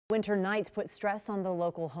Winter nights put stress on the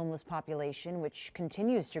local homeless population, which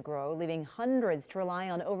continues to grow, leaving hundreds to rely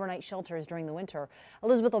on overnight shelters during the winter.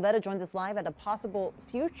 Elizabeth Olvera joins us live at a possible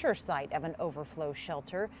future site of an overflow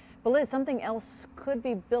shelter. But Liz, something else could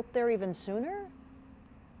be built there even sooner?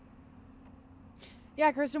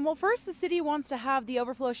 Yeah, Kirsten. Well, first, the city wants to have the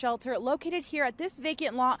overflow shelter located here at this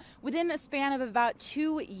vacant lot within a span of about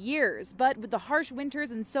 2 years. But with the harsh winters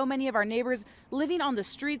and so many of our neighbors living on the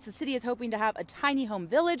streets, the city is hoping to have a tiny home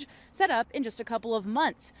village set up in just a couple of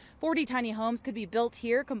months. 40 tiny homes could be built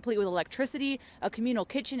here, complete with electricity, a communal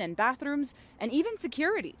kitchen and bathrooms, and even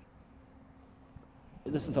security.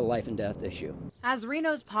 This is a life and death issue. As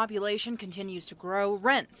Reno's population continues to grow,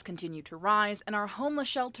 rents continue to rise, and our homeless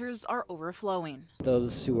shelters are overflowing.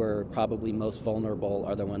 Those who are probably most vulnerable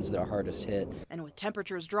are the ones that are hardest hit. And with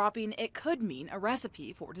temperatures dropping, it could mean a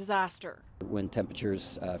recipe for disaster. When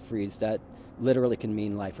temperatures freeze, that literally can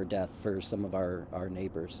mean life or death for some of our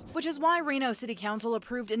neighbors. Which is why Reno City Council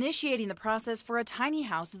approved initiating the process for a tiny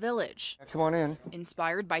house village. Come on in.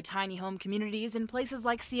 Inspired by tiny home communities in places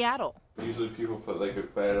like Seattle. Usually people put like a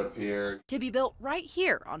bed up here. To be built right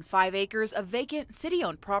here on 5 acres of vacant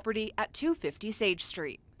city-owned property at 250 Sage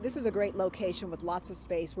Street. This is a great location with lots of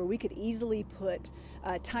space where we could easily put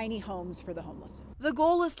tiny homes for the homeless. The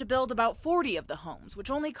goal is to build about 40 of the homes,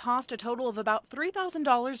 which only cost a total of about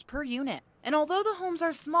 $3,000 per unit. And although the homes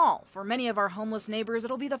are small, for many of our homeless neighbors,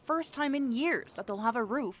 it'll be the first time in years that they'll have a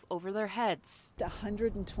roof over their heads.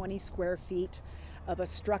 120 square feet of a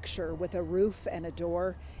structure with a roof and a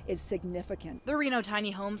door is significant. The Reno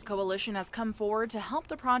Tiny Homes Coalition has come forward to help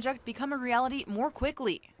the project become a reality more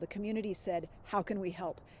quickly. The community said, how can we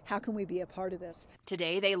help? How can we be a part of this?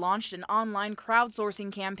 Today, they launched an online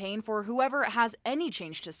crowdsourcing campaign for whoever has any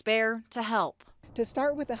change to spare to help. To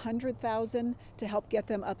start with $100,000 to help get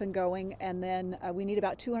them up and going, and then we need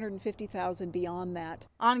about $250,000 beyond that.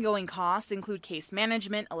 Ongoing costs include case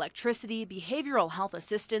management, electricity, behavioral health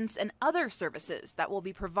assistance, and other services that will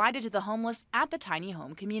be provided to the homeless at the tiny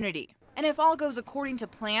home community. And if all goes according to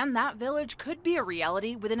plan, that village could be a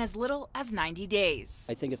reality within as little as 90 days.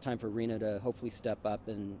 I think it's time for Reno to hopefully step up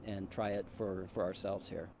and try it for ourselves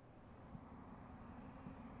here.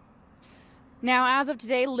 Now, as of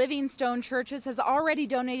today, Livingstone Churches has already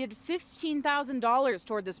donated $15,000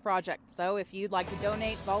 toward this project. So if you'd like to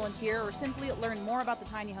donate, volunteer, or simply learn more about the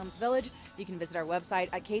Tiny Homes Village, you can visit our website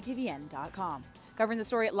at KTVN.com. Covering the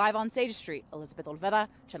story live on Sage Street, Elizabeth Olvera,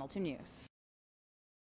 Channel 2 News.